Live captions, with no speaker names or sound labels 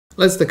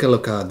Let's take a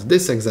look at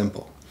this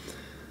example.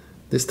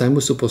 This time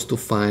we're supposed to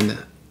find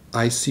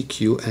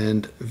ICQ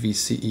and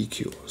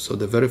VCEQ. So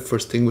the very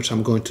first thing which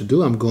I'm going to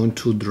do, I'm going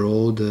to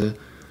draw the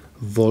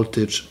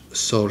voltage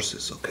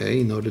sources,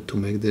 okay, in order to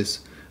make this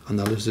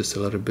analysis a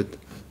little bit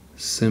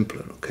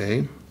simpler,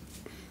 okay.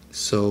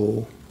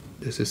 So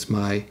this is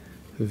my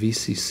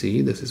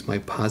VCC, this is my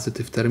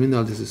positive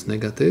terminal, this is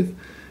negative,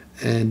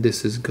 and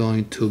this is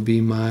going to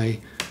be my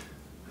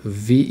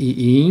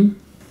VEE,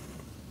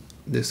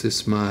 this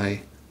is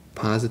my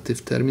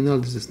positive terminal,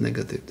 this is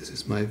negative, this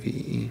is my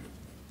VEE.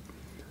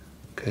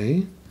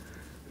 Okay,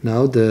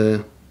 now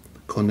the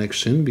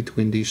connection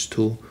between these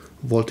two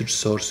voltage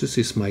sources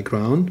is my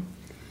ground,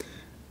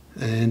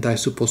 and I'm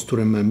supposed to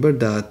remember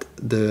that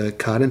the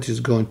current is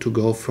going to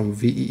go from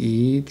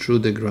VEE through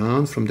the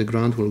ground, from the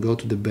ground will go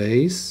to the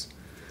base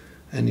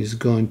and is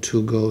going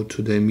to go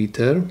to the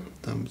emitter.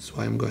 That's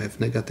why I'm going to have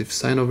negative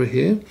sign over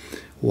here.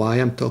 Why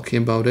I'm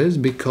talking about this?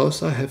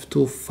 Because I have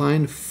to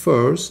find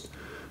first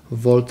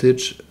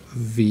voltage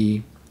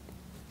VE.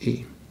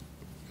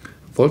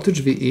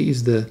 Voltage VE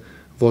is the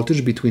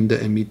voltage between the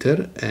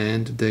emitter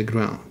and the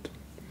ground.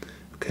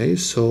 Okay,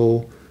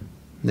 so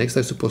next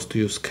I'm supposed to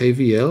use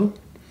KVL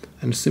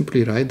and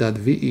simply write that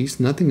VE is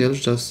nothing else,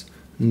 just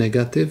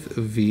negative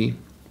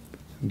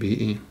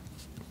VBE.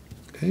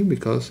 Okay,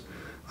 because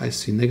I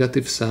see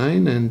negative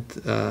sign and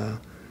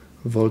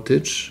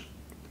voltage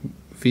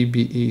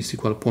VBE is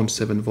equal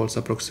 0.7 volts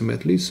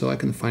approximately, so I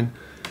can find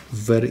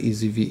very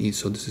easy VE.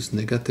 So this is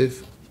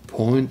negative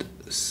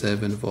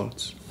 0.7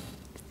 volts.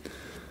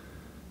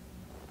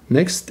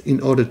 Next, in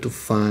order to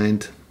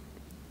find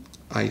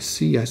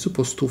IC, I'm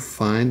supposed to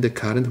find the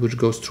current which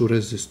goes through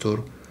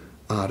resistor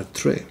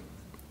R3.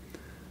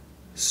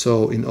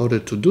 So in order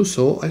to do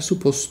so, I'm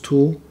supposed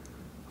to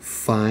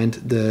find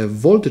the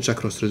voltage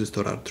across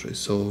resistor R3.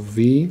 So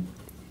V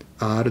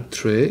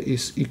R3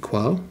 is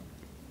equal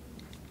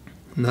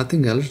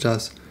nothing else,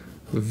 just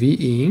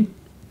VE,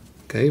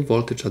 okay,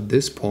 voltage at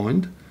this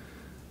point.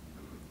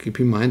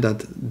 Keep in mind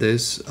that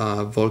this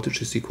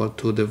voltage is equal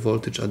to the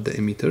voltage at the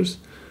emitters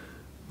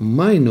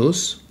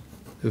minus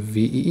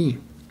VEE,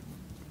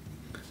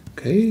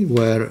 okay,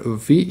 where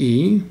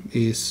VE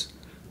is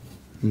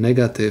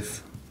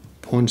negative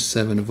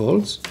 0.7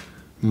 volts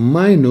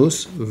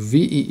minus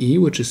VEE,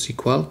 which is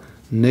equal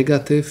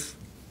negative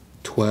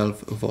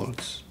 12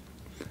 volts.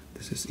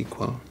 This is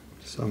equal.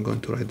 So I'm going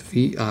to write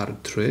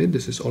VR3,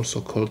 this is also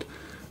called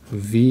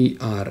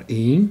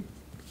VRE,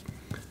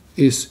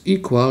 is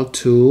equal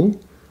to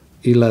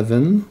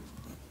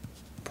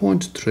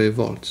 11.3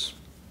 volts.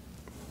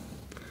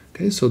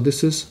 Okay, so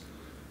this is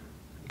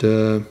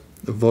the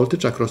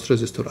voltage across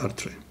resistor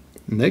R3.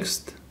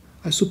 Next,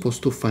 I'm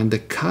supposed to find the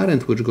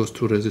current which goes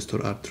through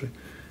resistor R3.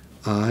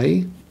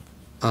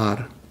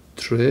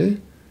 IR3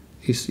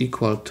 is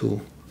equal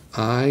to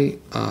IRE.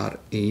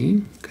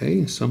 Okay,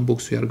 in some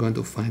books we are going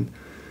to find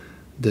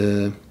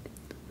the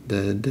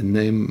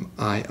name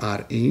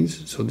IRE,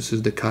 so this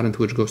is the current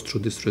which goes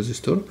through this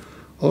resistor,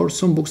 or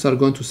some books are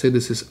going to say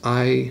this is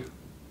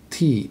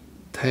IT,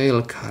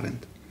 tail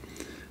current.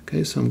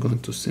 Okay, so I'm going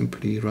to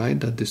simply write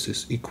that this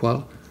is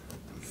equal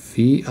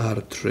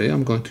VR3.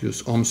 I'm going to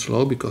use Ohm's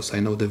law because I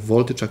know the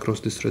voltage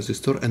across this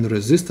resistor and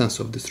resistance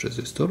of this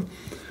resistor,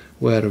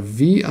 where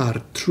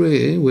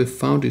VR3 we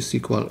found is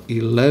equal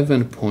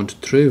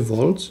 11.3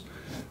 volts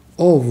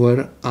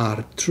over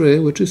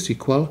R3, which is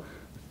equal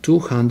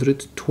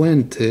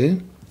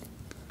 220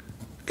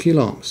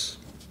 kilo ohms.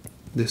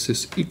 This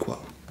is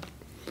equal.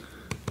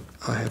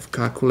 I have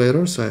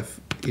calculator, so I have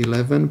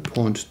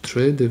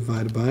 11.3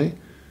 divided by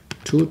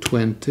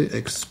 220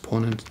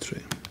 exponent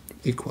 3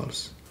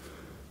 equals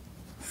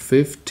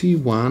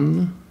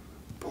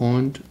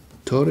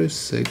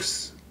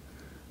 51.36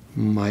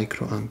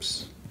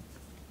 microamps.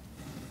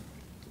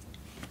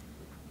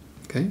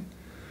 Okay,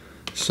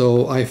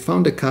 so I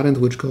found the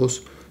current which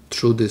goes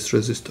through this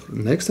resistor.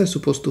 Next, I'm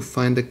supposed to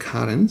find the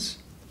currents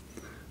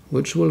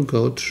which will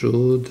go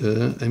through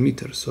the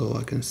emitter. So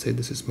I can say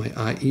this is my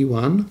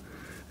IE1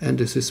 and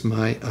this is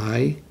my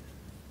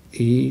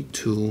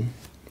IE2,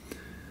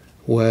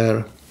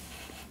 where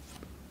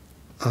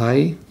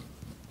IE1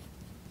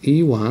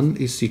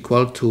 is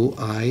equal to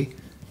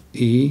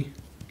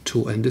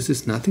IE2, and this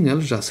is nothing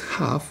else, just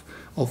half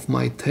of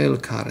my tail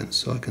current.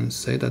 So I can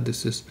say that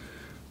this is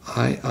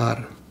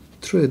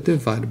IR3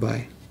 divided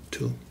by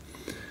 2.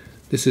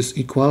 This is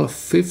equal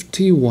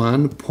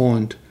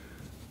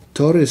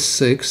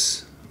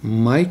 51.36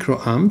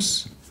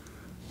 microamps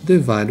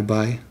divided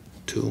by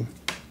 2.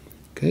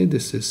 Okay,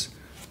 this is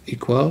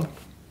equal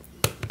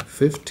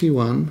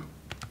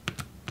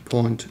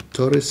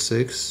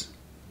 51.36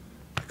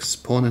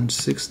 exponent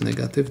 6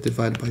 negative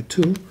divided by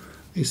 2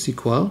 is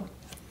equal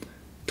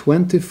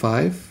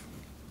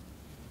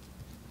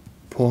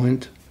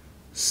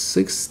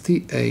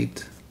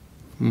 25.68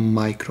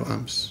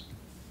 microamps.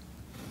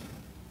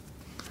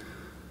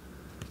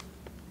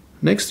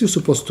 Next, you're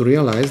supposed to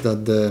realize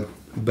that the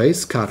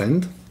base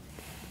current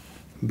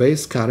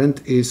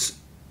is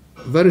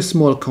very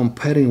small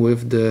comparing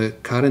with the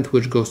current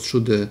which goes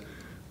through the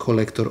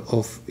collector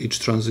of each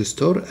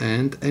transistor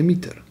and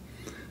emitter.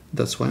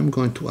 That's why I'm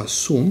going to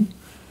assume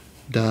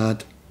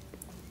that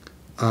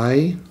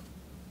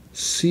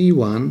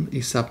IC1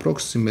 is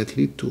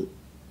approximately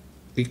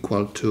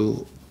equal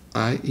to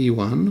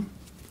IE1,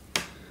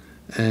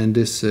 and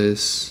this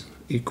is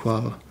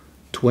equal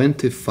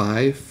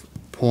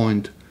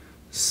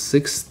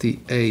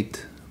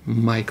 25.68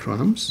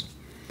 microamps.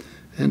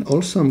 And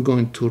also I'm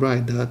going to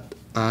write that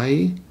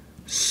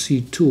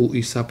IC2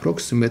 is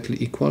approximately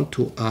equal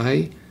to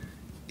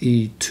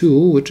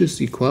IE2, which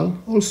is equal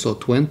also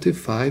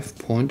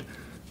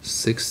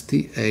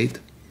 25.68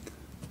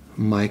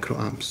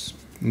 microamps.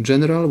 In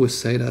general, we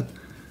say that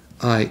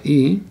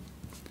IE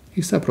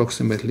is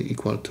approximately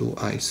equal to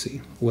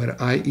IC, where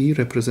IE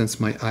represents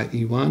my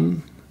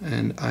IE1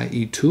 and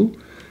IE2,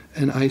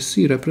 and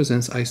IC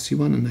represents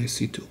IC1 and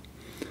IC2.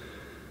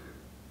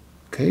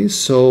 Okay,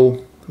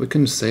 so we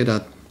can say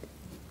that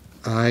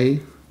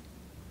ICQ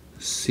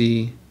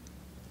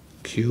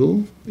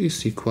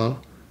is equal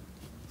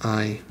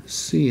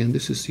IC, and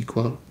this is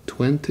equal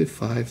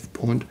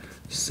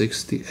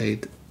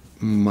 25.68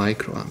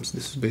 microamps.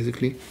 This is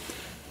basically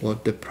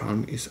what the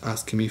problem is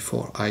asking me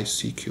for,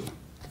 ICQ.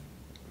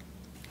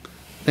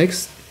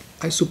 Next,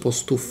 I'm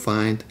supposed to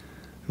find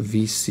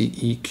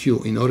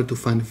VCEQ. In order to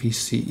find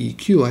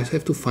VCEQ, I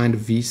have to find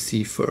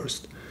VC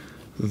first.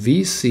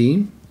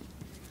 VC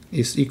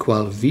is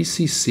equal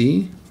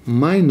VCC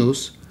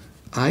minus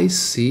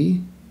IC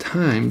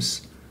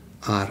times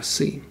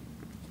RC,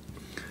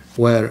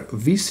 where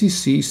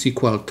VCC is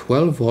equal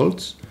 12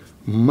 volts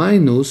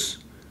minus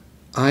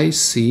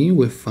IC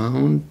we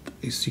found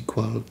is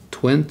equal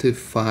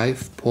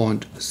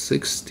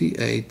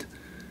 25.68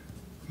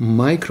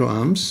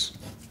 microamps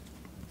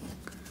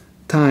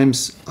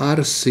times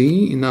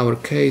RC. In our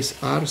case,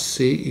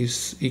 RC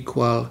is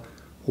equal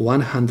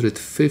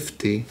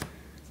 150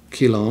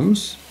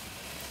 kiloohms.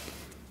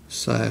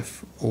 So I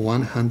have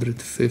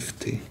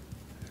 150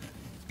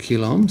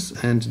 kiloohms,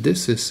 and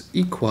this is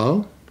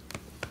equal,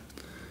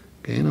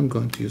 again I'm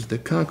going to use the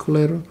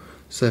calculator,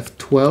 so I have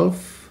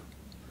 12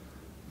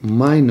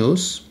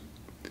 minus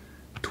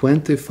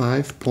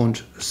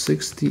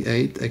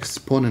 25.68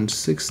 exponent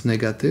 6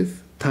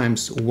 negative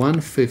times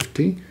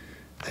 150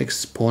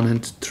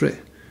 exponent 3.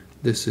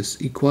 This is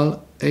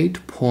equal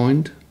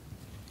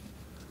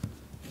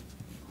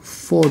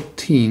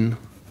 8.14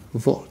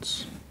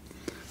 volts.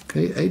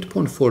 Okay,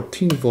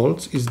 8.14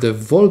 volts is the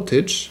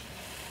voltage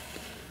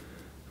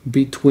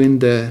between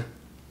the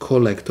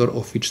collector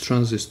of each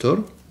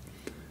transistor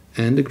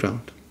and the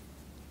ground.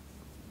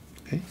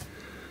 Okay,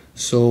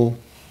 so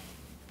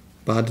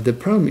but the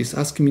problem is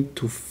asking me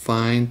to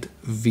find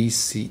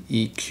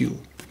VCEQ.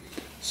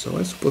 So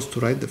I'm supposed to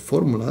write the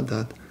formula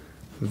that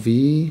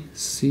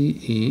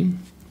VCE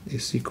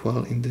is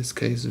equal, in this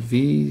case,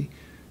 VCEQ.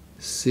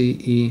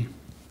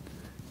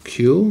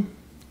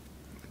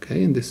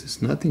 Okay, and this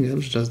is nothing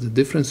else, just the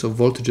difference of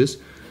voltages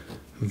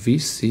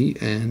VC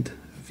and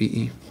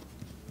VE,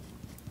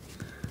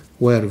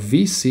 where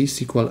VC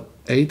is equal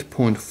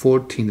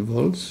 8.14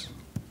 volts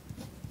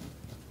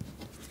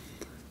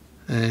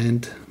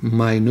and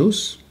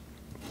minus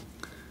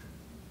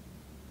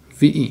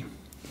VE.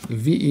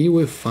 VE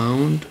we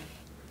found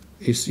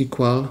is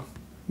equal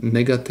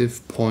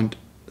negative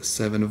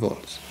 0.7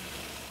 volts.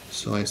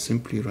 So I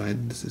simply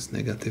write this is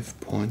negative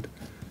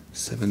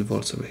 0.7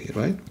 volts over here,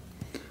 right?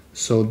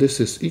 So this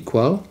is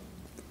equal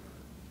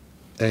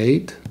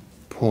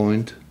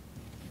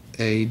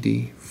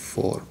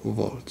 8.84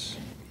 volts.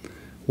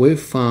 We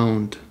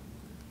found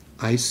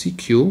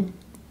ICQ,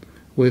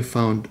 we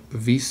found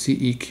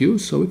VCEQ,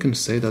 so we can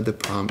say that the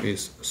problem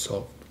is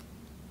solved.